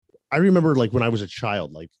I remember like when I was a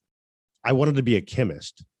child, like I wanted to be a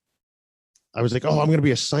chemist. I was like, oh, I'm going to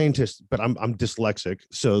be a scientist, but I'm dyslexic.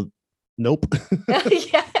 So nope.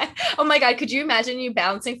 Yeah. Oh my God. Could you imagine you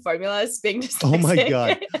balancing formulas being Oh my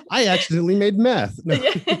God. dyslexic? I accidentally made meth. No.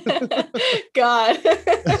 God.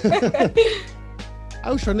 I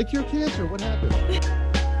was trying to cure cancer. What happened?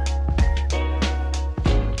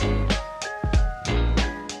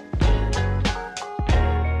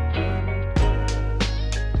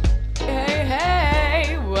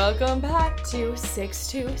 Hey, welcome back to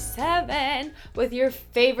 627 with your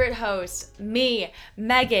favorite host, me,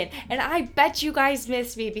 Megan. And I bet you guys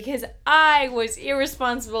missed me because I was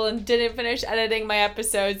irresponsible and didn't finish editing my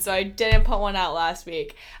episode, so I didn't put one out last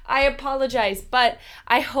week. I apologize, but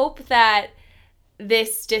I hope that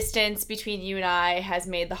this distance between you and I has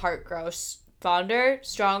made the heart grow fonder,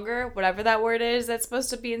 stronger, whatever that word is that's supposed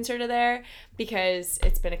to be inserted there, because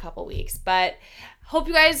it's been a couple weeks. But hope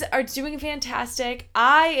you guys are doing fantastic.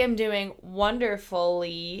 I am doing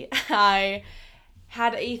wonderfully. I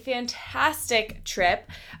had a fantastic trip.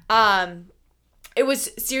 It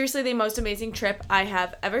was seriously the most amazing trip I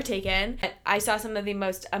have ever taken. I saw some of the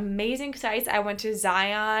most amazing sights. I went to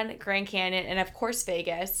Zion, Grand Canyon, and of course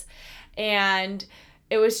Vegas. And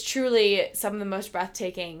it was truly some of the most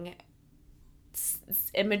breathtaking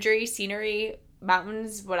imagery, scenery,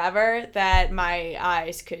 mountains, whatever, that my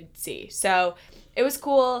eyes could see. So it was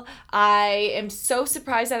cool. I am so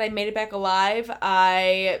surprised that I made it back alive.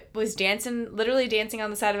 I was literally dancing on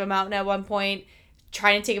the side of a mountain at one point,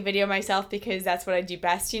 trying to take a video of myself because that's what I do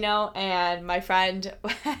best, and my friend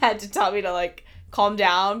had to tell me to like calm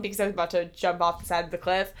down because I was about to jump off the side of the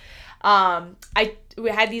cliff. We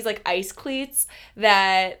had these like ice cleats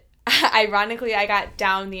that ironically I got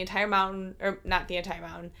down the entire mountain, or not the entire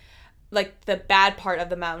mountain, like the bad part of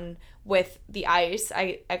the mountain with the ice.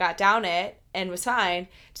 I got down it and was fine.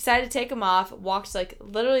 Decided to take them off, walked like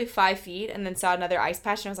literally 5 feet, and then saw another ice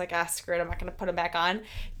patch and I was like, screw it, I'm not gonna put them back on.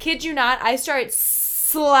 Kid you not, I started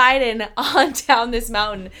sliding on down this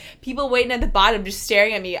mountain. People waiting at the bottom just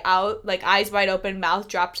staring at me out, like eyes wide open, mouth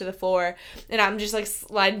dropped to the floor, and I'm just like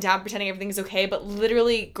sliding down pretending everything's okay, but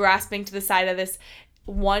literally grasping to the side of this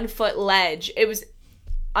 1 foot ledge. It was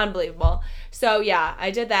unbelievable. So yeah,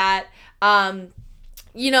 I did that.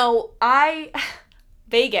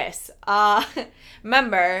 Vegas,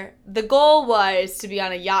 remember the goal was to be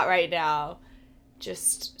on a yacht right now,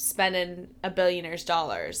 just spending a billionaire's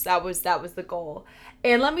dollars. That was the goal.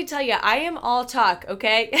 And let me tell you, I am all talk,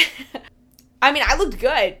 okay? I mean, I looked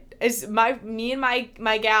good. Me and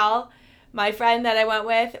my gal, my friend that I went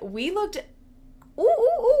with, we looked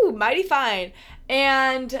mighty fine.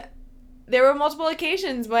 And there were multiple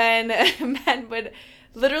occasions when men would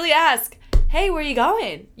literally ask, hey, where are you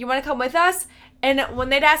going? You want to come with us? And when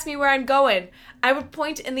they'd ask me where I'm going, I would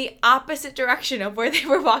point in the opposite direction of where they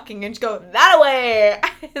were walking and just go, that way!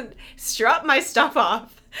 And strut my stuff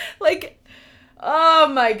off. Like, oh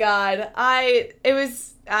my God. I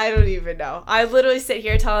don't even know. I literally sit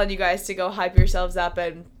here telling you guys to go hype yourselves up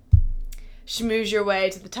and schmooze your way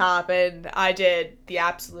to the top, and I did the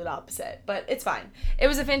absolute opposite, but it's fine. It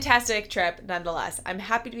was a fantastic trip nonetheless. I'm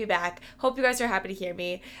happy to be back. Hope you guys are happy to hear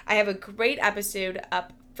me. I have a great episode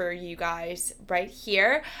up for you guys right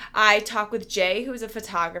here. I talk with Jay, who's a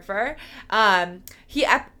photographer. He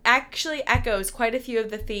actually echoes quite a few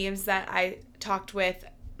of the themes that I talked with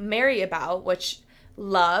Mary about, which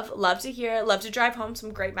love to hear, love to drive home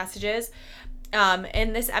some great messages.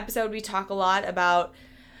 In this episode, we talk a lot about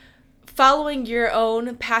following your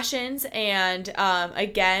own passions, and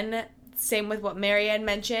again, same with what Marianne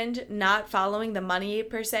mentioned, not following the money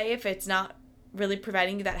per se if it's not really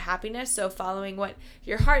providing you that happiness. So following what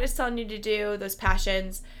your heart is telling you to do, those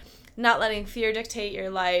passions, not letting fear dictate your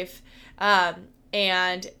life,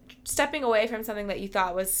 and stepping away from something that you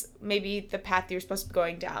thought was maybe the path you were supposed to be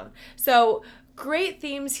going down. So great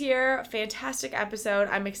themes here. Fantastic episode.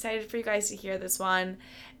 I'm excited for you guys to hear this one.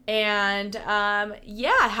 And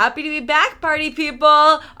happy to be back, party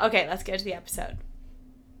people. Okay, let's get to the episode.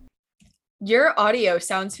 Your audio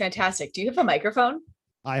sounds fantastic. Do you have a microphone?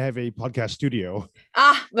 I have a podcast studio.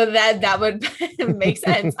 But that would make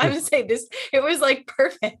sense. I'm just saying this. It was like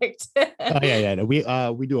perfect. Yeah. No, we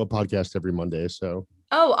do a podcast every Monday. So.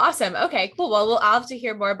 Oh, awesome. Okay, cool. Well, I'll have to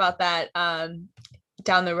hear more about that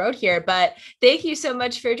down the road here. But thank you so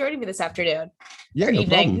much for joining me this afternoon. Yeah, no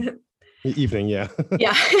evening. Problem. Evening, yeah.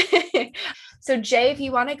 Yeah. So Jay, if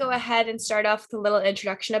you want to go ahead and start off with a little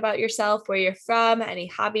introduction about yourself, where you're from, any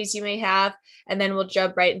hobbies you may have, and then we'll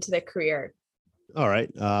jump right into the career. All right.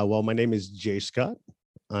 Well, my name is Jay Scott.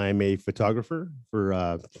 I'm a photographer for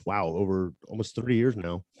over almost 30 years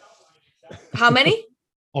now. How many?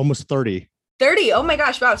 almost 30. 30. Oh my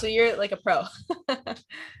gosh. Wow. So you're like a pro.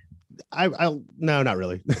 I no, not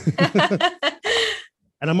really.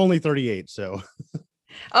 And I'm only 38, so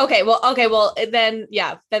Okay. Well, then,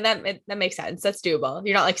 yeah, then that makes sense. That's doable.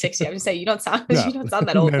 You're not like 60. I'm just saying you don't sound, no, you don't sound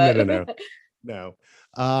that old, no, no, but no, no,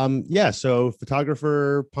 no. Yeah, so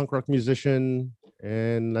photographer, punk rock musician,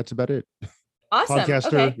 and that's about it. awesome.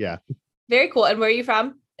 Podcaster, Okay. yeah. Very cool. And where are you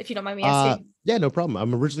from? If you don't mind me asking. Yeah, no problem.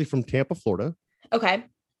 I'm originally from Tampa, Florida. Okay.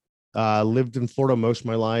 Lived in Florida most of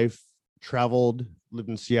my life, traveled, lived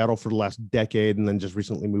in Seattle for the last decade, and then just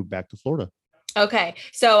recently moved back to Florida. Okay.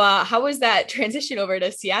 So how was that transition over to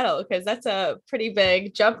Seattle? Because that's a pretty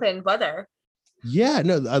big jump in weather. Yeah,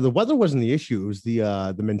 no, the weather wasn't the issue. It was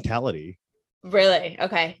the mentality. Really?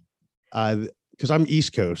 Okay. Because I'm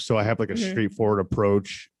East Coast, so I have like a Mhm. straightforward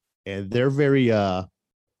approach, and they're very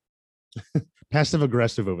passive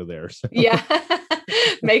aggressive over there. So Yeah.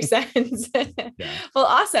 Makes sense. yeah. Well,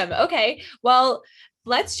 awesome. Okay. Well,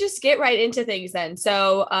 let's just get right into things then.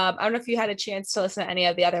 So, I don't know if you had a chance to listen to any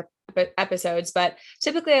of the other episodes, but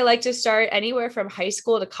typically I like to start anywhere from high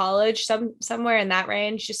school to college, somewhere in that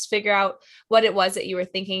range. Just figure out what it was that you were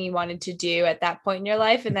thinking you wanted to do at that point in your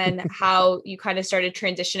life, and then how you kind of started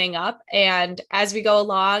transitioning up. And as we go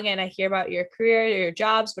along, and I hear about your career, your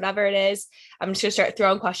jobs, whatever it is, I'm just gonna start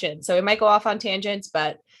throwing questions. So we might go off on tangents,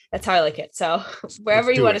 but that's how I like it. So Let's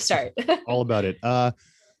wherever you do want to it. start. All about it.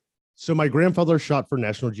 So my grandfather shot for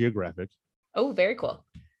National Geographic. Oh, very cool.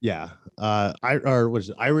 Yeah. I or was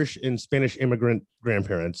it Irish and Spanish immigrant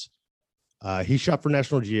grandparents. He shot for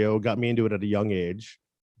National Geo, got me into it at a young age.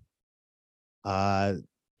 Uh,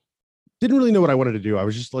 didn't really know what I wanted to do. I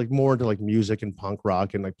was just like more into like music and punk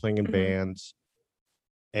rock and like playing in Mhm. bands.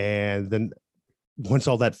 And then once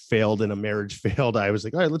all that failed and a marriage failed, I was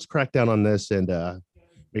like, all right, let's crack down on this and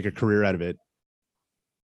make a career out of it.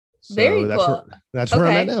 Very So cool. that's where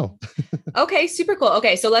I'm at Okay. now. Okay, super cool.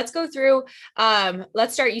 Okay, so let's go through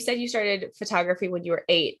let's start. You said you started photography when you were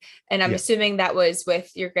 8, and I'm Yeah. assuming that was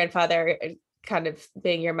with your grandfather kind of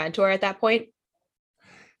being your mentor at that point.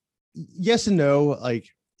 Yes and no. Like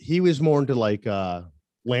he was more into like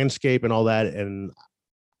landscape and all that and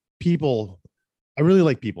people. I really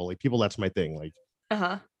like people. Like people, that's my thing. Like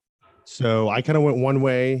Uh-huh. so I kind of went one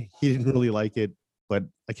way. He didn't really like it, but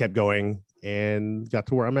I kept going and got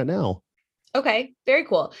to where I'm at now. Okay, very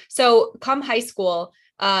cool. So come high school,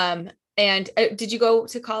 and did you go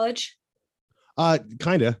to college?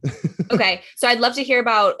 Kind of. Okay, so I'd love to hear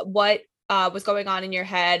about what was going on in your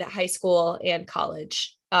head, high school and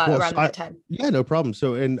college, Well, around that time. yeah, no problem.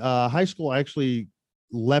 So in high school, I actually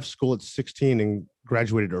left school at 16 and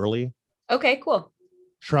graduated early. Okay, cool.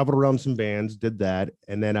 Traveled around some bands, did that,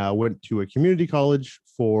 and then I went to a community college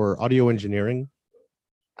for audio engineering.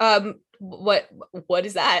 What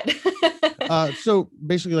is that? So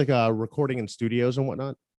basically like recording in studios and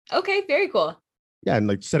whatnot. Okay, very cool. Yeah, and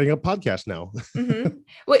like setting up podcasts now. Mm-hmm.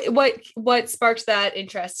 What sparked that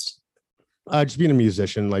interest? Just being a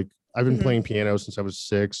musician, like I've been Mm-hmm. playing piano since I was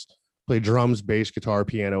 6. Played drums, bass, guitar,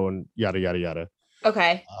 piano, and yada yada yada.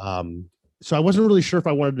 Okay. So I wasn't really sure if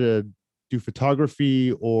I wanted to do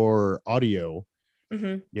photography or audio,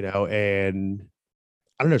 Mm-hmm. and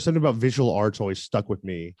I don't know, something about visual arts always stuck with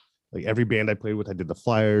me. Like every band I played with, I did the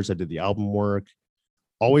flyers, I did the album work,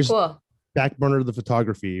 always Cool. back burner the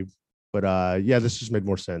photography. But yeah, this just made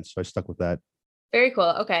more sense. So I stuck with that. Very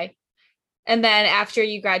cool. Okay. And then after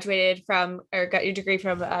you graduated from or got your degree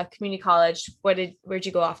from community college, where'd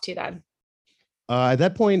you go off to then? At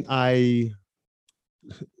that point, I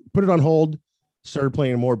put it on hold, started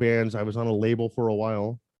playing in more bands. I was on a label for a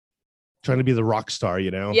while, trying to be the rock star.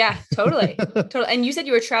 Yeah, totally. Totally. And you said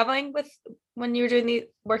you were traveling with when you were doing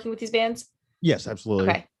working with these bands? Yes, absolutely.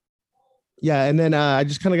 Okay. Yeah. And then I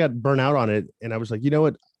just kind of got burnt out on it. And I was like, you know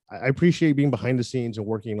what? I appreciate being behind the scenes and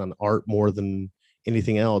working on art more than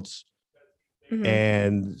anything else. Mm-hmm.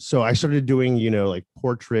 And so I started doing, like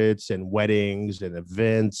portraits and weddings and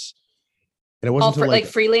events. And it All wasn't for until like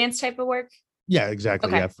like, freelance type of work? yeah, exactly.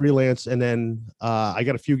 Okay. Yeah. Freelance. And then I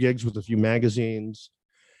got a few gigs with a few magazines.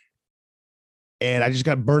 And I just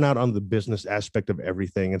got burnt out on the business aspect of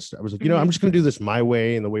everything. And so I was like, I'm Mm-hmm. just going to do this my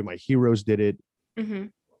way and the way my heroes did it. Mm-hmm.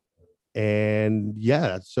 And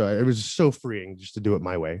yeah, so it was so freeing just to do it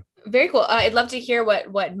my way. Very cool. I'd love to hear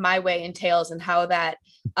what my way entails and how that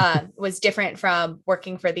was different from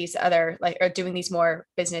working for these other like or doing these more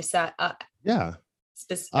business. Yeah.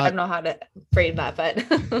 I don't know how to frame that,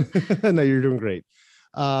 but No, you're doing great.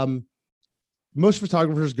 Most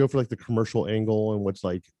photographers go for like the commercial angle and what's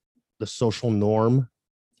like the social norm,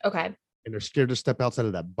 okay. and they're scared to step outside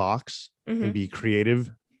of that box Mm-hmm. and be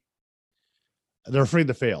creative. They're afraid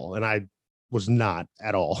to fail, and I was not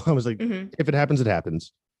at all. I was like, Hmm. if it happens, it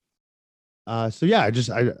happens. So yeah,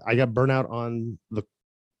 I got burnt out on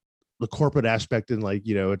the corporate aspect, and like,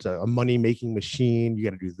 it's a money making machine. You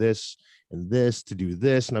got to do this and this to do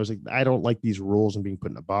this. And I was like, I don't like these rules and being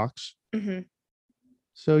put in a box. Hmm.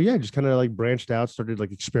 So yeah, just kind of like branched out, started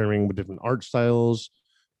like experimenting with different art styles,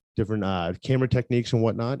 different camera techniques and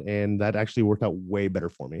whatnot. And that actually worked out way better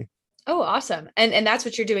for me. Oh, awesome. And that's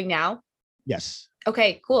what you're doing now? Yes.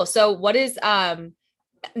 Okay, cool. So what is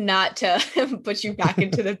not to put you back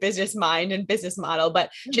into the business mind and business model,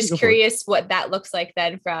 but just Go for it. curious what that looks like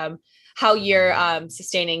then from how you're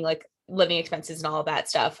sustaining like living expenses and all of that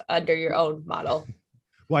stuff under your own model.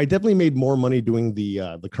 Well, I definitely made more money doing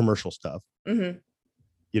the commercial stuff. Hmm.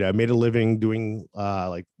 I made a living doing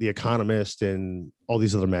like The Economist and all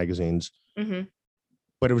these other magazines, Hmm.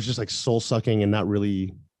 but it was just like soul sucking and not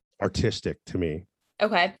really artistic to me.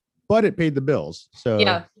 Okay. But it paid the bills.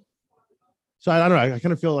 Yeah. So I don't know. I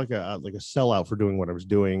kind of feel like a sellout for doing what I was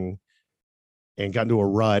doing, and got into a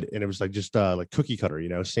rut, and it was like just like cookie cutter,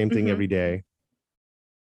 same thing Hmm. every day.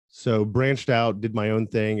 So branched out, did my own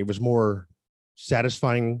thing. It was more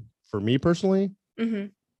satisfying for me personally, Hmm.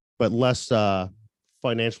 but less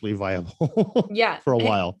financially viable Yeah. for a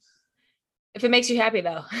while. If it makes you happy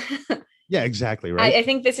though. Yeah, exactly. I, Right. I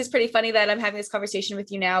think this is pretty funny that I'm having this conversation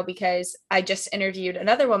with you now because I just interviewed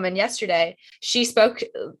another woman yesterday. She spoke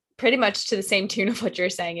pretty much to the same tune of what you're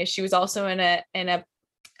saying. Is she was also in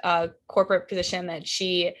a corporate position that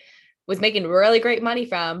she was making really great money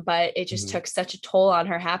from, but it just Mhm. took such a toll on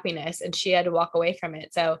her happiness and she had to walk away from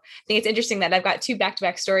it. So I think it's interesting that I've got two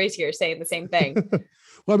back-to-back stories here saying the same thing.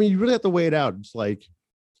 Well, I mean, you really have to weigh it out. It's like,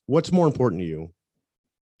 what's more important to you?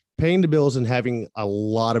 Paying the bills and having a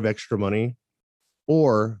lot of extra money,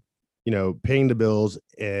 or, paying the bills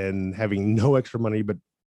and having no extra money, but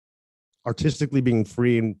artistically being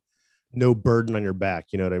free and no burden on your back.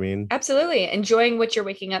 You know what I mean? Absolutely. Enjoying what you're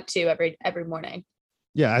waking up to every morning.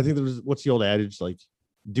 Yeah. I think what's the old adage? Like,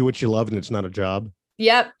 do what you love and it's not a job.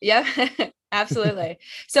 Yep. Yep. Absolutely.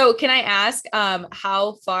 So can I ask,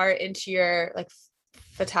 how far into your like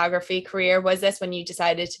photography career was this when you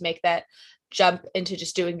decided to make that jump into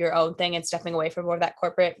just doing your own thing and stepping away from more of that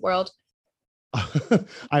corporate world?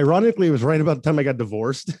 Ironically, it was right about the time I got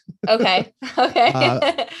divorced. Okay.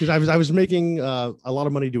 Okay. Because I was making a lot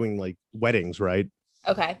of money doing like weddings, right?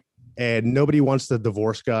 Okay. And nobody wants the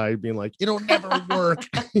divorce guy being like, it'll never work.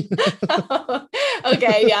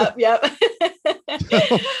 Okay. Yep. Yep.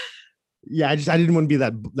 So, yeah, I didn't want to be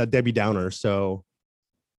that Debbie Downer. So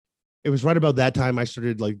it was right about that time I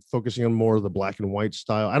started like focusing on more of the black and white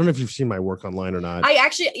style. I don't know if you've seen my work online or not. I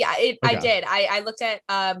actually, yeah, I Okay. did. I looked at,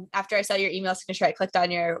 after I saw your email signature, I clicked on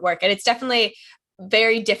your work and it's definitely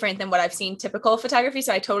very different than what I've seen typical photography.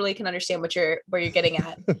 So I totally can understand where you're getting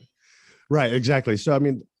at. Right, exactly. So I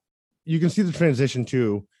mean, you can see the transition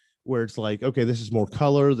too, where it's like, okay, this is more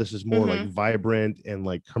color, this is more like Hmm. vibrant and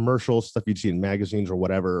like commercial stuff you'd see in magazines or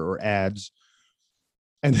whatever, or ads.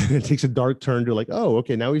 And then it takes a dark turn to like, oh,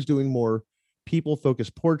 okay, now he's doing more people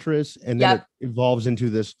focused portraits. And then it Yep. evolves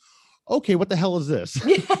into this, okay, what the hell is this?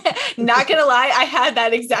 Not gonna lie, I had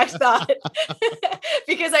that exact thought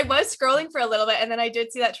because I was scrolling for a little bit and then I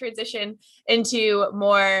did see that transition into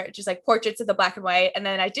more just like portraits of the black and white. And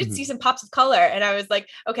then I did see some pops of color and I was like,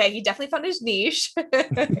 okay, he definitely found his niche.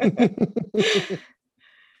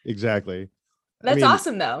 Exactly. I That's mean,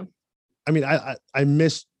 awesome though. I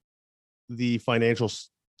miss the financial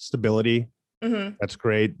stability. Hmm. That's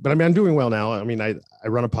great. But I mean, I'm doing well now. I mean, I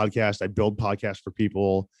run a podcast, I build podcasts for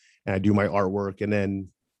people, and I do my artwork, and then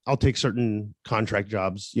I'll take certain contract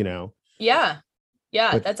jobs. Yeah.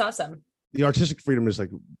 Yeah. But That's awesome. the artistic freedom is like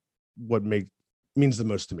what means the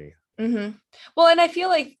most to me. Hmm. Well, and I feel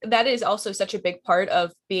like that is also such a big part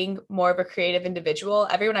of being more of a creative individual.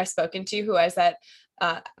 Everyone I've spoken to who has that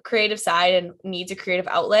creative side and needs a creative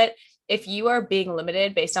outlet, if you are being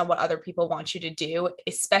limited based on what other people want you to do,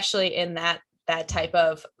 especially in that type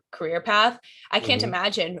of career path, I can't Mhm.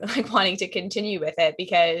 imagine like wanting to continue with it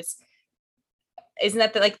because isn't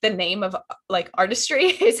that like the name of like artistry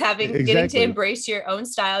is getting to Exactly. embrace your own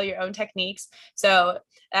style, your own techniques. So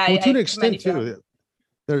Well, to an I commend you extent for that.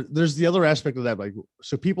 too. There's the other aspect of that, like,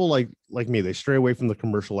 so people like me, they stray away from the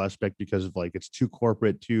commercial aspect because of like it's too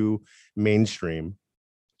corporate, too mainstream,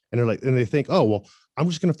 and they think, oh well, I'm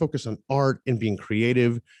just going to focus on art and being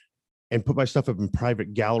creative and put my stuff up in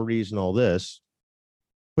private galleries and all this.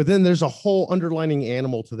 But then there's a whole underlining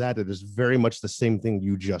animal to that is very much the same thing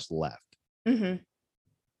you just left. Hmm.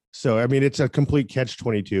 So I mean, it's a complete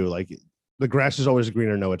catch-22. Like, the grass is always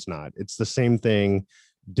greener. No, it's not. It's the same thing,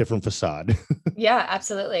 different facade. Yeah,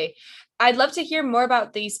 absolutely. I'd love to hear more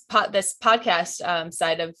about this podcast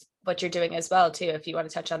side of what you're doing as well too, if you want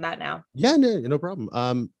to touch on that now. Yeah, no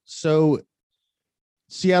problem. So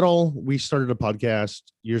Seattle, we started a podcast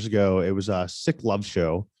years ago. It was a Sick Love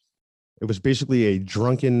Show. It was basically a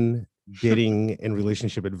drunken dating and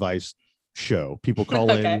relationship advice show. People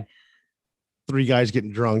call in, three guys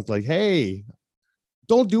getting drunk, like, hey,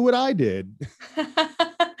 don't do what I did.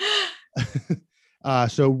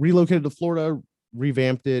 So relocated to Florida,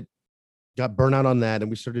 revamped it, got burnout on that, and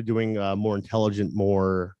we started doing more intelligent,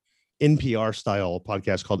 more NPR style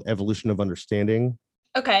podcast called Evolution of Understanding.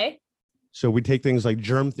 Okay. So we take things like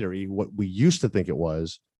germ theory, what we used to think it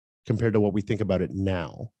was, compared to what we think about it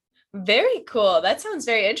now. Very cool. That sounds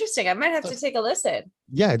very interesting. I might have to take a listen.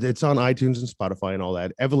 Yeah, it's on iTunes and Spotify and all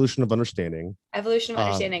that. Evolution of Understanding. Evolution of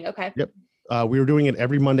Understanding. Okay. Yep. We were doing it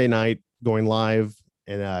every Monday night, going live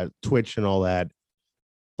and Twitch and all that.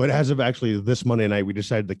 But as of actually this Monday night, we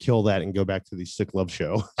decided to kill that and go back to the Sick Love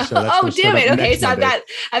Show. So oh, damn it. Okay. So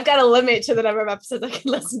I've got a limit to the number of episodes I can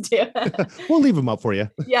listen to. We'll leave them up for you.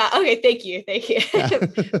 Yeah. Okay. Thank you. Yeah.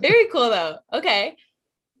 Very cool though. Okay.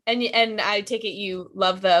 And I take it you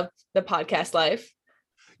love the podcast life.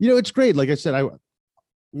 It's great. Like I said,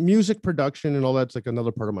 music production and all that's like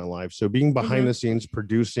another part of my life. So being behind the scenes,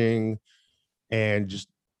 producing and just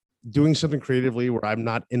doing something creatively where I'm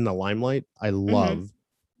not in the limelight, I love.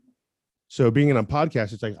 So being in a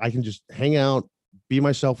podcast, it's like I can just hang out, be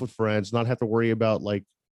myself with friends, not have to worry about like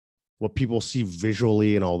what people see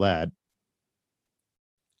visually and all that,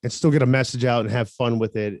 and still get a message out and have fun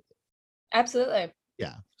with it. Absolutely.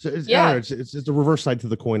 Yeah. So it's a reverse side to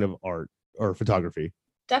the coin of art or photography.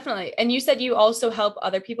 Definitely. And you said you also help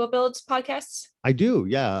other people build podcasts? I do.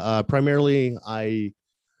 Yeah. Primarily, I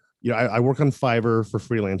work on Fiverr for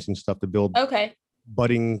freelancing stuff to build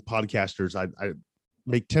budding podcasters. I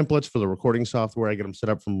make templates for the recording software. I get them set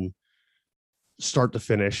up from start to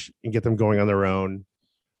finish and get them going on their own.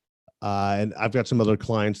 And I've got some other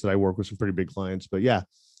clients that I work with, some pretty big clients, but yeah.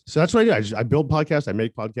 So that's what I do. I build podcasts. I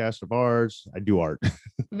make podcasts of ours. I do art.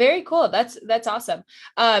 Very cool. That's awesome.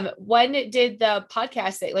 When did the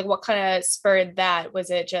podcast, like what kind of spurred that? Was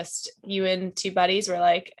it just you and two buddies were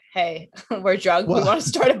like, hey, we're drunk. We want to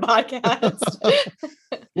start a podcast.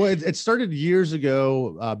 Well, it started years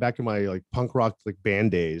ago, back in my like punk rock like band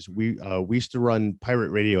days. We used to run pirate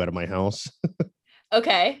radio out of my house.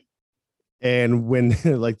 Okay. And when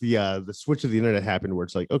like the switch of the internet happened, where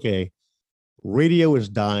it's like, okay, radio is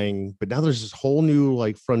dying, but now there's this whole new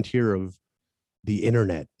like frontier of the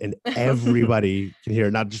internet, and everybody can hear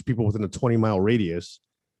it, not just people within a 20-mile radius.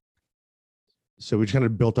 So we kind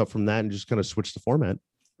of built up from that and just kind of switched the format.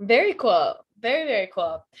 Very cool. Very, very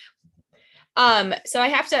cool. So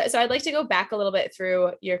I'd like to go back a little bit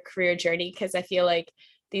through your career journey, because I feel like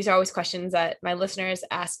these are always questions that my listeners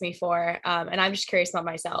ask me for. And I'm just curious about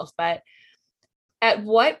myself, but at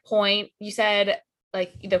what point, you said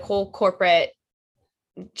like the whole corporate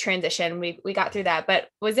transition, we got through that, but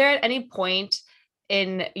was there at any point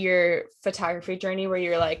in your photography journey where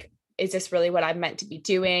you're like, is this really what I'm meant to be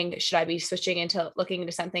doing? Should I be switching into looking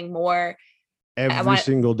into something more? Every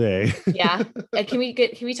single day. Yeah. And can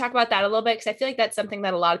we talk about that a little bit? Because I feel like that's something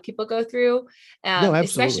that a lot of people go through,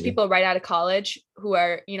 especially people right out of college who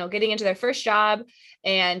are, getting into their first job,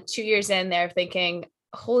 and 2 years in, they're thinking,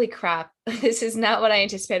 holy crap, this is not what I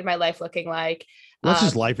anticipated my life looking like. Well, that's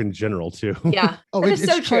just life in general too. Yeah. It's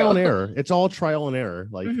so trial and error. It's all trial and error.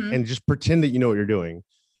 Like, and just pretend that you know what you're doing.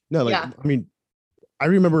 No, like, I mean, I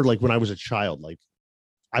remember like when I was a child, like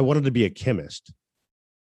I wanted to be a chemist.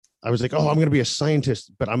 I was like, oh, I'm going to be a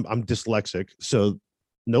scientist, but I'm dyslexic. So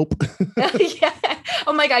nope. Yeah.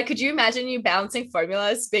 Oh my God. Could you imagine you balancing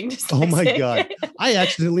formulas being dyslexic? Oh my God. I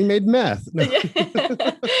accidentally made meth. No.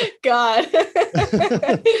 God.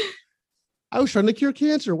 I was trying to cure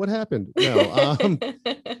cancer. What happened? No.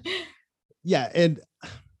 Yeah. And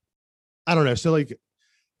I don't know. So like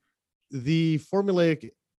the formulaic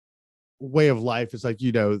way of life is like,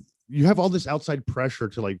 you have all this outside pressure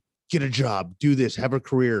to like get a job, do this, have a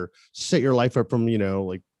career, set your life up from,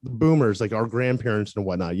 like the boomers, like our grandparents and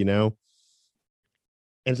whatnot, And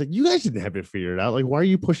it's like, you guys didn't have it figured out. Like, why are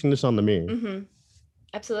you pushing this onto me? Mm-hmm.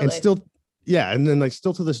 Absolutely. And still, yeah. And then like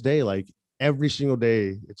still to this day, like every single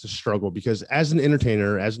day it's a struggle, because as an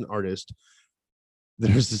entertainer, as an artist,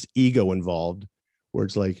 there's this ego involved where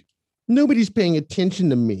it's like, nobody's paying attention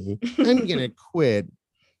to me. I'm going to quit.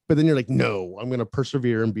 But then you're like, no, I'm going to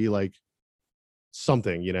persevere and be like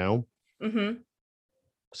something, Mm-hmm.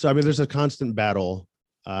 So, I mean, there's a constant battle.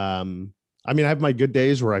 I mean, I have my good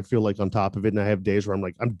days where I feel like on top of it, and I have days where I'm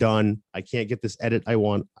like, I'm done. I can't get this edit I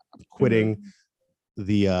want. I'm quitting.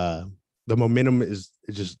 The momentum is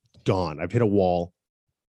just gone. I've hit a wall.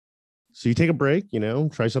 So you take a break,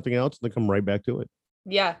 try something else, and then come right back to it.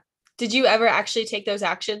 Yeah. Did you ever actually take those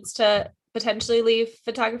actions to potentially leave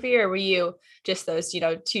photography, or were you just those,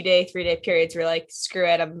 2-day, 3-day periods where like, screw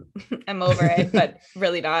it, I'm over it, but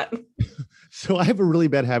really not? So I have a really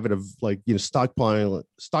bad habit of like,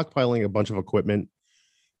 stockpiling a bunch of equipment,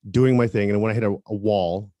 doing my thing. And when I hit a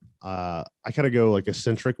wall, I kind of go like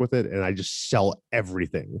eccentric with it, and I just sell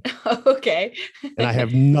everything. Okay. And I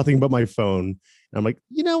have nothing but my phone. And I'm like,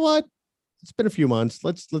 you know what? It's been a few months.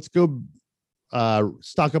 Let's go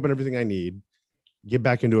stock up on everything I need, get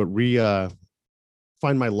back into it,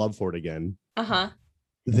 find my love for it again. Uh-huh.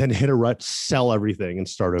 Then hit a rut, sell everything, and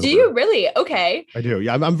start over. Do you really? Okay. I do.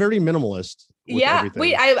 Yeah, I'm very minimalist with everything.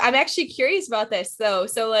 Wait, I'm actually curious about this though.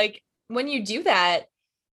 So like when you do that,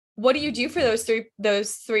 what do you do for those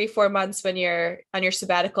 3-4 months when you're on your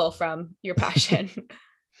sabbatical from your passion?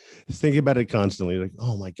 Thinking about it constantly, like,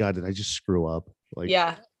 oh my God, did I just screw up? Like,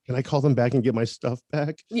 yeah. Can I call them back and get my stuff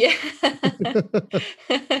back? Yeah.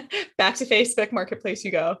 Back to Facebook Marketplace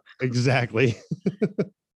you go. Exactly.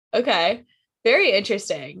 Okay. Very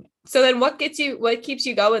interesting. So then what keeps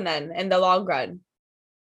you going then in the long run?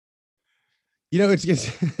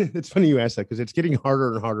 It's funny you ask that, because it's getting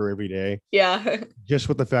harder and harder every day. Yeah. Just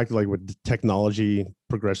with the fact that, like, with technology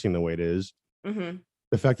progressing the way it is, Mm-hmm.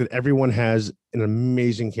 the fact that everyone has an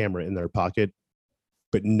amazing camera in their pocket,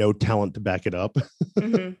 but no talent to back it up.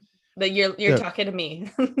 Mm-hmm. But you're talking to me.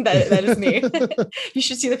 that is me. You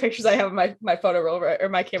should see the pictures I have on my photo roll or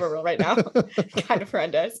my camera roll right now. Kind of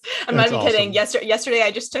horrendous. I'm not even kidding. Yesterday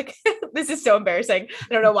I just took. This is so embarrassing.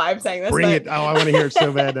 I don't know why I'm saying this. Bring it. Oh, I want to hear it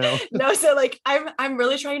so bad now. No, so like I'm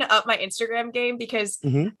really trying to up my Instagram game because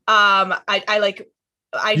I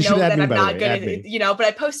know that I'm not good at it, but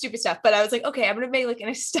I post stupid stuff. But I was like, okay, I'm going to make like an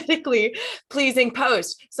aesthetically pleasing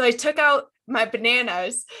post. So I took out my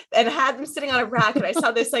bananas and had them sitting on a rack, and I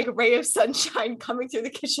saw this like ray of sunshine coming through the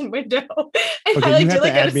kitchen window. And okay, you have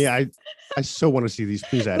to add me. I so want to see these.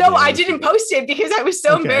 Please add me. No, I didn't post it because I was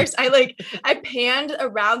so embarrassed. I panned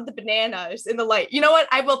around the bananas in the light. You know what?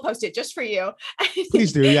 I will post it just for you.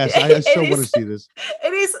 Please do. Yes, I so want to see this.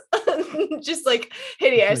 It is just like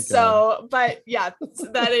hideous. So, but yeah,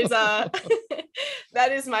 that is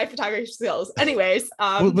that is my photography skills. Anyways,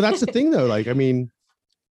 but that's the thing though. Like, I mean,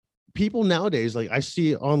 people nowadays, like I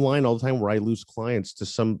see online all the time where I lose clients to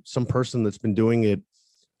some person that's been doing it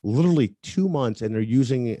literally 2 months, and they're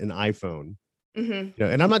using an iPhone. Mm-hmm.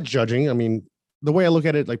 And I'm not judging. I mean, the way I look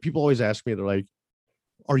at it, like, people always ask me, they're like,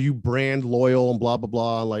 are you brand loyal and blah, blah,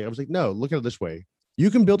 blah. Like, I was like, no, look at it this way. You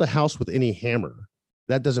can build a house with any hammer.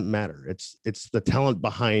 That doesn't matter. It's the talent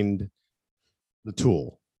behind the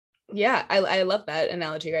tool. Yeah. I love that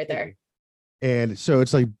analogy right there. And so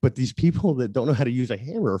it's like, but these people that don't know how to use a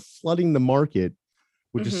hammer are flooding the market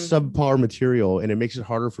with just subpar material. And it makes it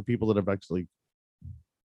harder for people that have actually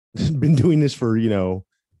been doing this for,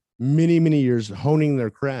 many, many years, honing their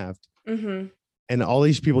craft. Mm-hmm. And all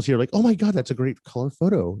these people here are like, oh my God, that's a great color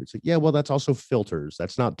photo. It's like, yeah, well, that's also filters.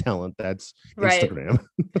 That's not talent. That's Instagram.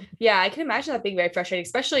 Right. Yeah, I can imagine that being very frustrating,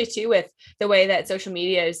 especially too with the way that social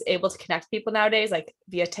media is able to connect people nowadays, like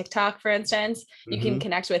via TikTok, for instance. You can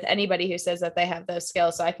connect with anybody who says that they have those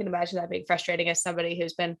skills. So I can imagine that being frustrating as somebody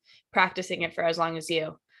who's been practicing it for as long as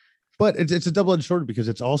you. But it's a double-edged sword, because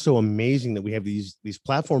it's also amazing that we have these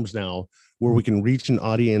platforms now where we can reach an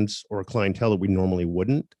audience or a clientele that we normally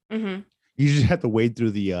wouldn't. Mm-hmm. You just have to wade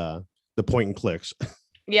through the point and clicks.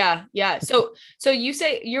 Yeah. So you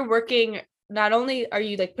say you're working, not only are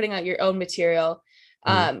you like putting out your own material,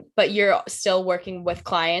 but you're still working with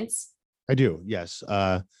clients. I do. Yes.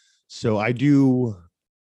 So I do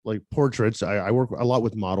like portraits. I work a lot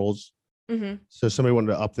with models. Mm-hmm. So somebody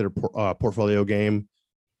wanted to up their portfolio game.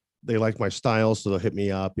 They like my style, so they'll hit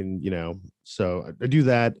me up, and so I do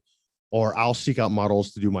that, or I'll seek out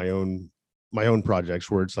models to do my own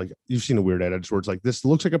projects where it's like, you've seen a weird edits where it's like, this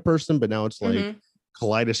looks like a person, but now it's like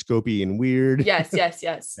kaleidoscopy and weird. Yes.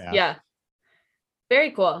 Yeah.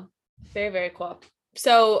 Very cool. Very, very cool.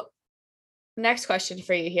 So next question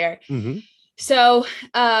for you here. Mm-hmm. So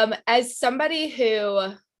as somebody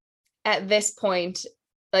who at this point,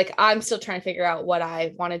 like, I'm still trying to figure out what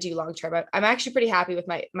I want to do long term. I'm actually pretty happy with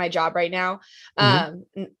my job right now.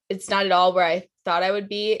 It's not at all where I thought I would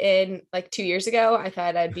be in like 2 years ago. I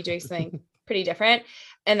thought I'd be doing something pretty different.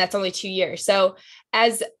 And that's only 2 years. So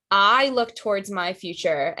as I look towards my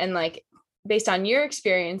future, and like, based on your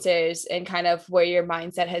experiences and kind of where your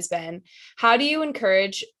mindset has been, how do you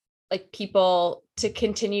encourage like people to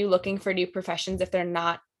continue looking for new professions if they're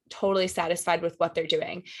not totally satisfied with what they're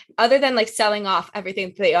doing, other than like selling off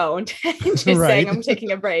everything they owned and just Right. saying, I'm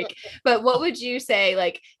taking a break. But what would you say,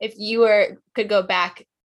 like, if you could go back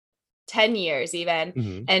 10 years even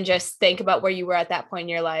Mhm. and just think about where you were at that point in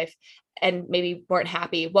your life and maybe weren't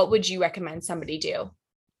happy, what would you recommend somebody do?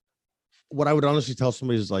 What I would honestly tell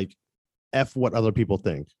somebody is like, F what other people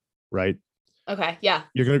think, right? Okay. Yeah.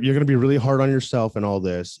 You're gonna be really hard on yourself and all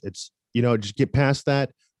this. It's, just get past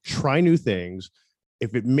that, try new things.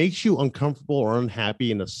 If it makes you uncomfortable or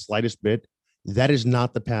unhappy in the slightest bit, that is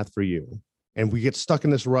not the path for you. And we get stuck in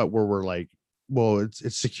this rut where we're like, well,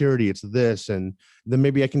 it's security, it's this, and then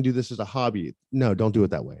maybe I can do this as a hobby. No, don't do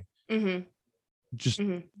it that way. Mm-hmm. Just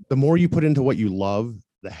Mm-hmm. the more you put into what you love,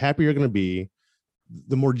 the happier you're going to be,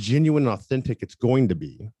 the more genuine and authentic it's going to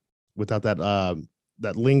be, without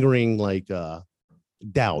that lingering like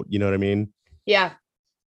doubt. You know what I mean? Yeah.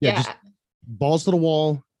 Yeah. Just balls to the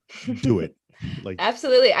wall, do it. Like,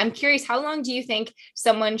 absolutely. I'm curious, how long do you think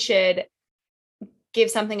someone should give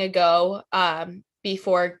something a go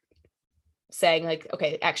before saying like,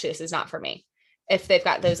 okay, actually, this is not for me? If they've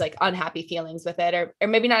got those like unhappy feelings with it, or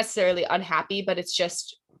maybe not necessarily unhappy, but it's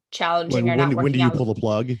just challenging or not working when do you out. pull the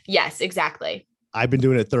plug? Yes, exactly. I've been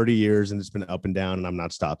doing it 30 years and it's been up and down and I'm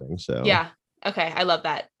not stopping. So yeah. Okay. I love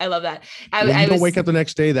that. I love that. When you don't wake up the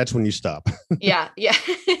next day, that's when you stop. Yeah. Yeah.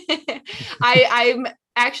 I'm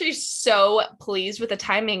actually so pleased with the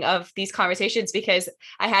timing of these conversations, because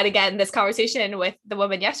I had, again, this conversation with the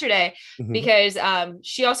woman yesterday, Mhm. because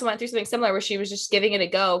she also went through something similar where she was just giving it a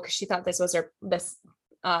go because she thought this was this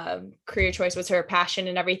career choice was her passion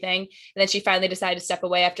and everything. And then she finally decided to step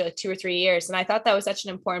away after like 2 or 3 years. And I thought that was such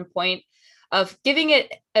an important point of giving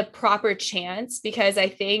it a proper chance, because I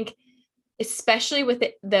think, especially with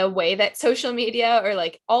the way that social media or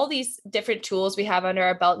like all these different tools we have under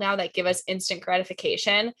our belt now that give us instant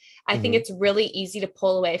gratification, I think it's really easy to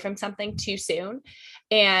pull away from something too soon.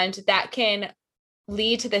 And that can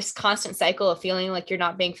lead to this constant cycle of feeling like you're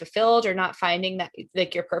not being fulfilled or not finding that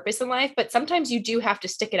like your purpose in life. But sometimes you do have to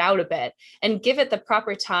stick it out a bit and give it the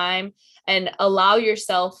proper time and allow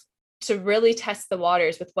yourself to really test the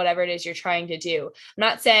waters with whatever it is you're trying to do. I'm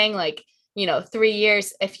not saying like, 3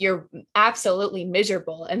 years, if you're absolutely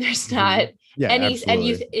miserable and there's not any,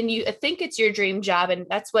 absolutely. and you think it's your dream job and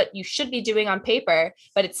that's what you should be doing on paper,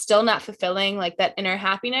 but it's still not fulfilling like that inner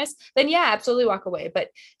happiness, then yeah, absolutely walk away. But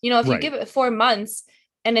if you give it 4 months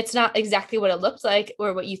and it's not exactly what it looked like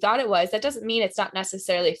or what you thought it was, that doesn't mean it's not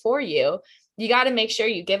necessarily for you. You got to make sure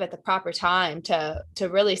you give it the proper time to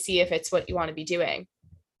really see if it's what you want to be doing.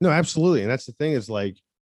 No, absolutely. And that's the thing, is like,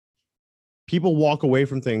 people walk away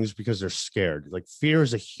from things because they're scared. Like, fear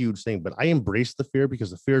is a huge thing, but I embrace the fear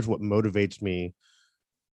because the fear is what motivates me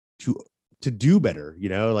to do better.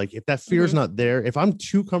 Like, if that fear is not there, if I'm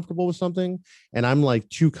too comfortable with something and I'm like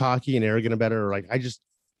too cocky and arrogant about it, or like I just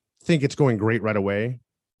think it's going great right away,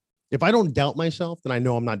 if I don't doubt myself, then I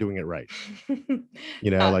know I'm not doing it right.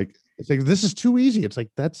 Like, it's like, this is too easy. It's like,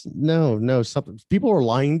 that's no, something, people are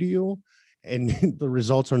lying to you and the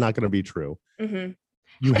results are not going to be true.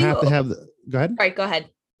 You have to have go ahead. All right, go ahead.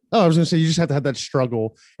 Oh, I was going to say, you just have to have that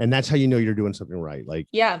struggle, and that's how you know you're doing something right. Like,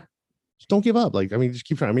 yeah, just don't give up. Like, I mean, just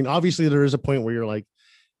keep trying. I mean, obviously there is a point where you're like,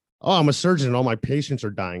 oh, I'm a surgeon and all my patients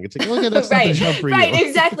are dying. It's like, look at that's not the job for you. Right,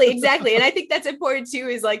 exactly. And I think that's important too,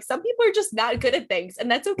 is like, some people are just not good at things,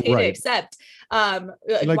 and that's okay to accept. Like,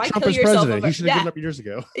 why Trump kill is yourself president. over? He should have given up years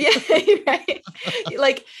ago. Yeah, right.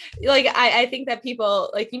 like I think that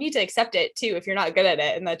people, like, you need to accept it too if you're not good at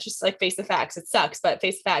it, and that's just like, face the facts. It sucks, but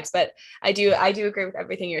face the facts. But I do agree with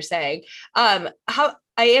everything you're saying. How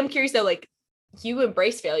I am curious though, like, you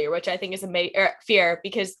embrace failure, which I think is fear,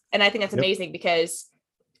 because, and I think that's amazing, because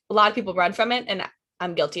a lot of people run from it, and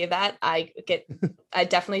I'm guilty of that. I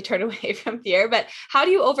definitely turn away from fear. But how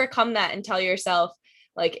do you overcome that and tell yourself,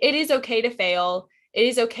 like, it is okay to fail, it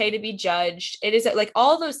is okay to be judged, it is like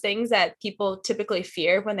all those things that people typically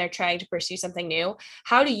fear when they're trying to pursue something new?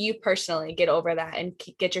 How do you personally get over that and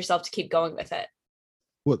get yourself to keep going with it?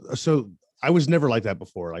 Well, so I was never like that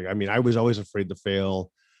before. Like, I mean, I was always afraid to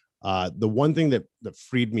fail. The one thing that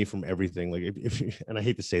freed me from everything, like, if and I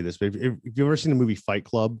hate to say this, but if you've ever seen the movie Fight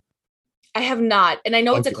Club. I have not, and I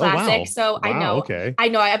know it's a classic, so I know. Okay. I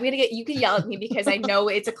know. You can yell at me because I know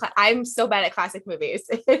it's I'm so bad at classic movies.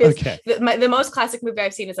 It is okay. The most classic movie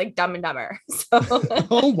I've seen is like Dumb and Dumber. So.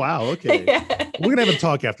 Oh wow. Okay. Yeah. We're gonna have a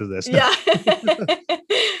talk after this. Yeah.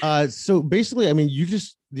 So basically, I mean,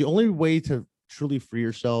 the only way to truly free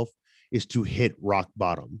yourself is to hit rock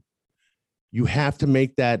bottom. You have to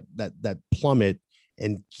make that plummet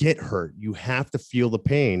and get hurt. You have to feel the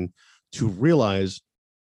pain to realize,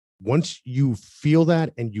 once you feel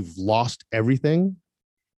that and you've lost everything,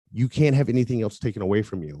 you can't have anything else taken away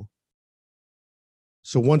from you.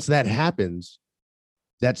 So once that happens,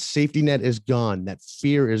 that safety net is gone. That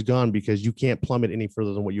fear is gone because you can't plummet any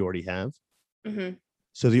further than what you already have. Mm-hmm.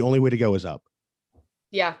 So the only way to go is up.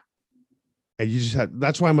 Yeah. And you just have,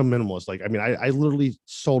 that's why I'm a minimalist. Like, I mean, I literally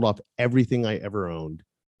sold off everything I ever owned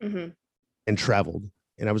and traveled.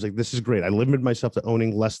 And I was like, this is great. I limited myself to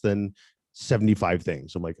owning less than 75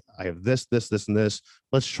 things. I'm like, I have this, and this.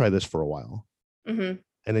 Let's try this for a while. And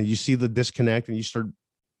then you see the disconnect and you start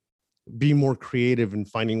being more creative and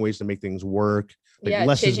finding ways to make things work. Like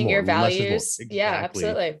less changing is more, your values. Exactly. Yeah,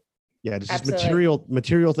 absolutely. Yeah, it's just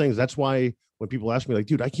material things. That's why when people ask me, like,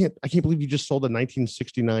 dude, I can't believe you just sold a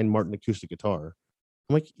 1969 Martin acoustic guitar.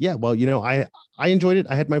 I'm like, yeah, well, you know, I enjoyed it.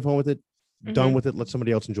 I had my fun with it. Done with it. Let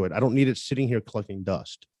somebody else enjoy it. I don't need it sitting here collecting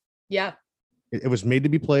dust. Yeah. It was made to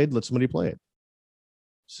be played. Let somebody play it.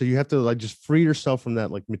 So you have to like just free yourself from that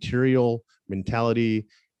like material mentality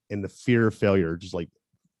and the fear of failure. Just like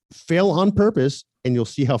fail on purpose and you'll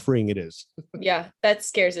see how freeing it is. Yeah, that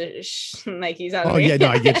scares Nikes out of me. Oh yeah, no,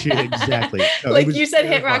 I get you. Exactly. No, like you said,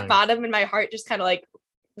 hit rock bottom and my heart just kind of like,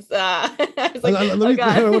 I was like,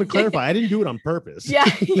 I want to clarify. I didn't do it on purpose. Yeah.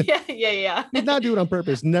 Did not do it on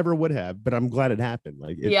purpose. Never would have, but I'm glad it happened.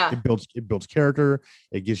 Like it builds character.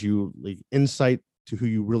 It gives you like insight to who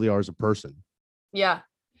you really are as a person. Yeah.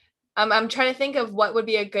 I'm trying to think of what would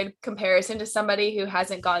be a good comparison to somebody who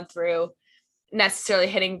hasn't gone through necessarily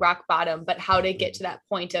hitting rock bottom, but how to get to that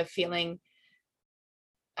point of feeling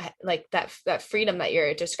like that freedom that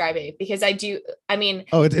you're describing. Because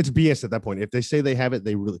it's BS at that point. If they say they have it,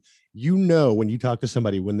 they really, you know, when you talk to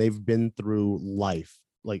somebody, when they've been through life,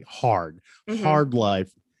 like hard life,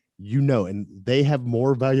 you know, and they have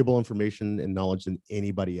more valuable information and knowledge than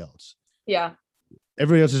anybody else. Yeah.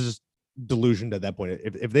 Everybody else is just delusioned at that point.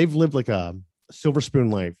 If they've lived like a silver spoon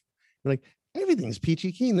life, they're like, everything's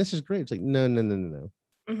peachy keen. This is great. It's like, no.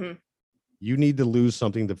 You need to lose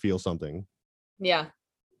something to feel something. Yeah.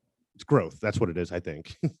 It's growth. That's what it is, I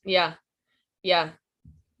think. Yeah.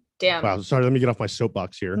 Damn. Wow. Sorry. Let me get off my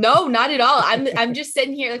soapbox here. No, not at all. I'm just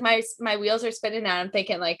sitting here like my wheels are spinning now. I'm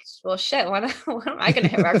thinking like, well, shit. When am I going to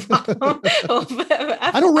hit rock bottom?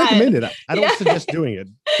 I don't recommend it. I don't suggest doing it.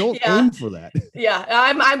 Don't aim for that. Yeah,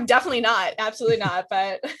 I'm definitely not. Absolutely not.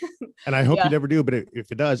 But and I hope you never do. But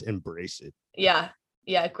if it does, embrace it. Yeah.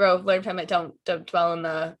 Grow. Learn from it. Don't dwell in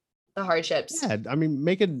the hardships. Yeah. I mean,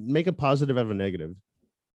 make a positive out of a negative.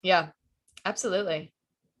 Yeah. Absolutely.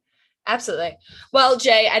 Well,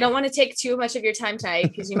 Jay, I don't want to take too much of your time tonight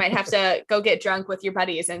because you might have to go get drunk with your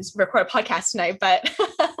buddies and record a podcast tonight. But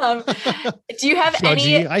do you have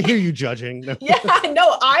any? I hear you judging. No. Yeah,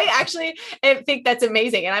 no, I actually think that's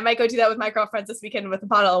amazing, and I might go do that with my girlfriends this weekend with a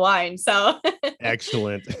bottle of wine. So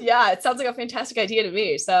excellent. Yeah, it sounds like a fantastic idea to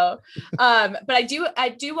me. So, but I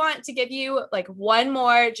do want to give you like one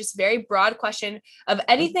more, just very broad question of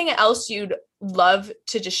anything else you'd love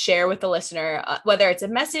to just share with the listener, whether it's a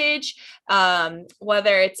message,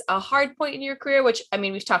 whether it's a hard point in your career, which I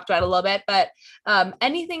mean, we've talked about a little bit, but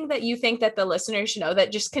anything that you think that the listener should know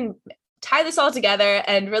that just can tie this all together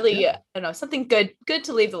and really, I don't know, something good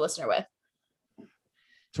to leave the listener with.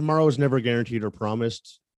 Tomorrow is never guaranteed or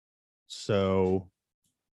promised. So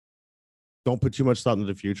don't put too much thought into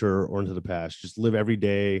the future or into the past. Just live every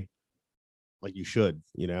day like you should,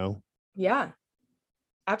 you know? Yeah,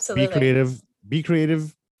 absolutely. Be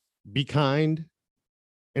creative, be kind,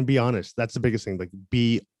 and be honest. That's the biggest thing. Like,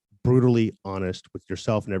 be brutally honest with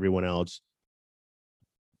yourself and everyone else.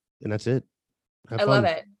 And that's it. I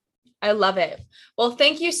love it. Well,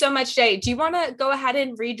 thank you so much, Jay. Do you want to go ahead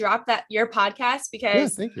and redrop your podcast?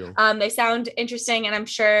 Because thank you. They sound interesting, and I'm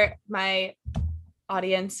sure my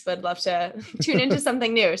audience would love to tune into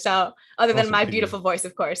something new. So other than my beautiful voice,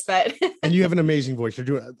 of course, but and you have an amazing voice. I think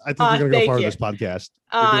you're going to go far with this podcast.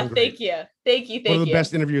 Thank you. One of the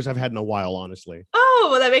best interviews I've had in a while, honestly. Oh,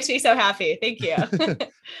 well, that makes me so happy. Thank you.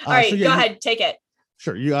 All right, go ahead. Take it.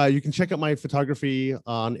 Sure. You can check out my photography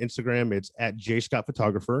on Instagram. It's at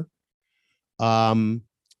JScottPhotographer.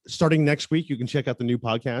 Starting next week, you can check out the new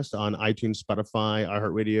podcast on iTunes, Spotify,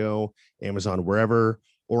 iHeartRadio, Amazon, wherever,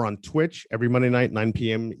 or on Twitch every Monday night, 9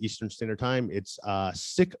 p.m. Eastern Standard Time. It's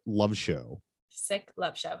Sick Love Show. Sick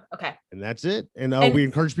Love Show. Okay. And that's it. And we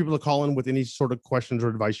encourage people to call in with any sort of questions or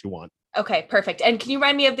advice you want. Okay, perfect. And can you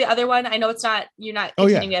remind me of the other one? I know you're not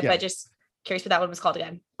continuing it, but just curious what that one was called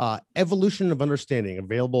again. Evolution of Understanding,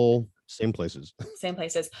 available same places.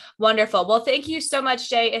 Wonderful. Well, thank you so much,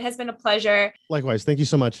 Jay. It has been a pleasure. Likewise. Thank you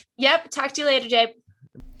so much. Yep. Talk to you later, Jay.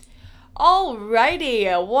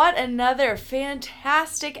 Alrighty, what another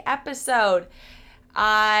fantastic episode.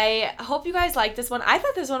 I hope you guys liked this one. I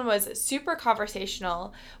thought this one was super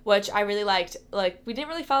conversational, which I really liked. Like, we didn't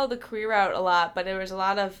really follow the career route a lot, but there was a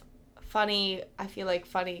lot of funny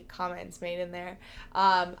comments made in there.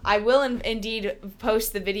 I will indeed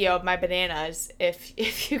post the video of my bananas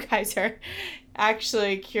if you guys are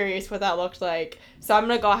actually curious what that looked like. So I'm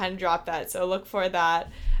going to go ahead and drop that. So look for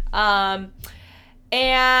that.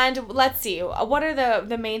 And let's see, what are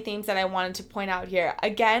the main themes that I wanted to point out here?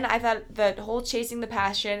 Again, I thought the whole chasing the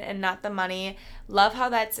passion and not the money, love how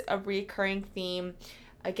that's a recurring theme.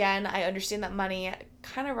 Again, I understand that money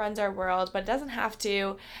kind of runs our world, but it doesn't have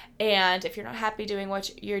to. And if you're not happy doing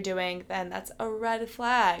what you're doing, then that's a red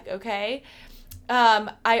flag, okay?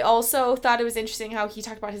 I also thought it was interesting how he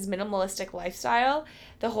talked about his minimalistic lifestyle,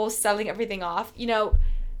 the whole selling everything off. You know,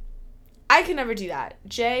 I could never do that.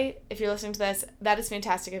 Jay, if you're listening to this, that is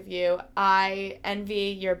fantastic of you. I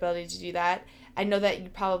envy your ability to do that. I know that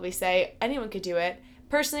you'd probably say anyone could do it.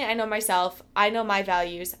 Personally, I know myself. I know my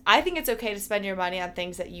values. I think it's okay to spend your money on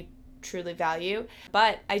things that you truly value.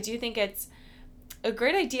 But I do think it's a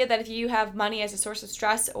great idea that if you have money as a source of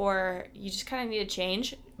stress or you just kind of need a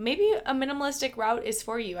change, maybe a minimalistic route is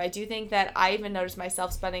for you. I do think that I even noticed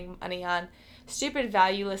myself spending money on stupid,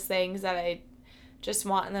 valueless things that I just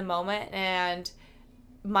want in the moment, and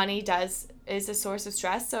money is a source of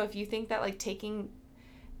stress. So if you think that like taking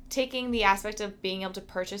the aspect of being able to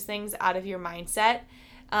purchase things out of your mindset,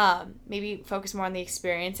 maybe focus more on the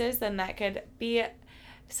experiences, then that could be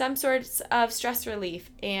some sorts of stress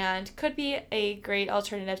relief and could be a great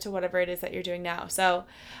alternative to whatever it is that you're doing now. So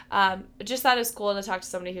just thought it was cool to talk to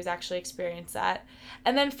somebody who's actually experienced that.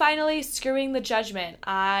 And then finally, screwing the judgment.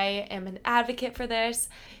 I am an advocate for this.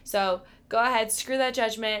 So go ahead, screw that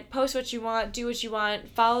judgment, post what you want, do what you want,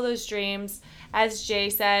 follow those dreams. As Jay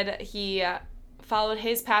said, he followed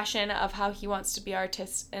his passion of how he wants to be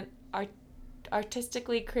an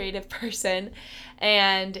artistically creative person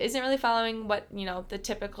and isn't really following what, you know, the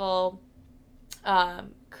typical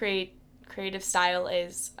creative style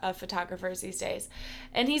is of photographers these days.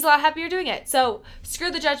 And he's a lot happier doing it. So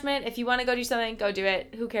screw the judgment. If you want to go do something, go do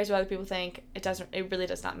it. Who cares what other people think? It really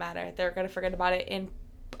does not matter. They're going to forget about it in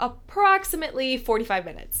approximately 45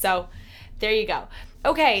 minutes. So there you go.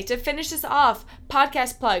 Okay, to finish this off,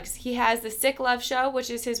 podcast plugs. He has the Sick Love Show, which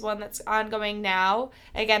is his one that's ongoing now.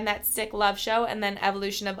 Again, that's Sick Love Show. And then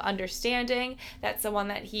Evolution of Understanding. That's the one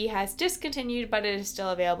that he has discontinued, but it is still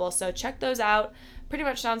available. So check those out. Pretty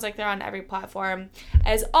much sounds like they're on every platform.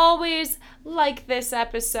 As always, like this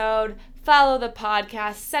episode, follow the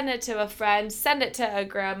podcast, send it to a friend, send it to a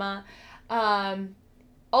grandma.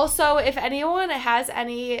 Also, if anyone has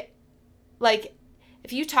any,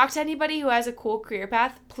 if you talk to anybody who has a cool career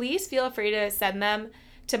path, please feel free to send them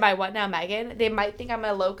to my What Now Megan. They might think I'm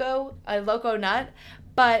a loco nut,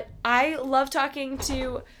 but I love talking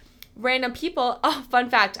to random people. Oh, fun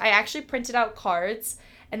fact, I actually printed out cards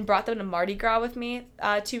and brought them to Mardi Gras with me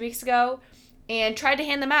 2 weeks ago and tried to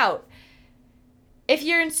hand them out. If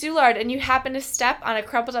you're in Soulard and you happen to step on a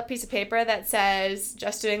crumpled up piece of paper that says,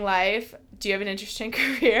 "Just doing life, do you have an interesting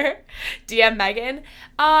career? DM Megan."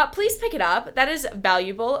 Please pick it up. That is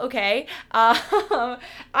valuable, okay? I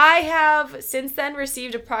have since then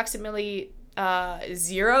received approximately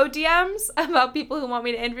 0 DMs about people who want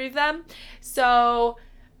me to interview them. So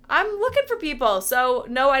I'm looking for people. So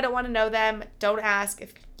no, I don't want to know them. Don't ask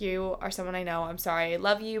if you are someone I know. I'm sorry. I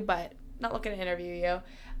love you, but not looking to interview you.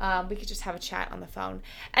 We could just have a chat on the phone.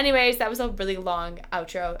 Anyways, that was a really long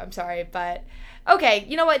outro. I'm sorry, but okay,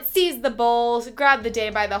 you know what? Seize the bulls, grab the day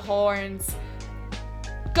by the horns.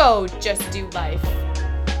 Go just do life.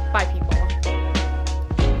 Bye, people.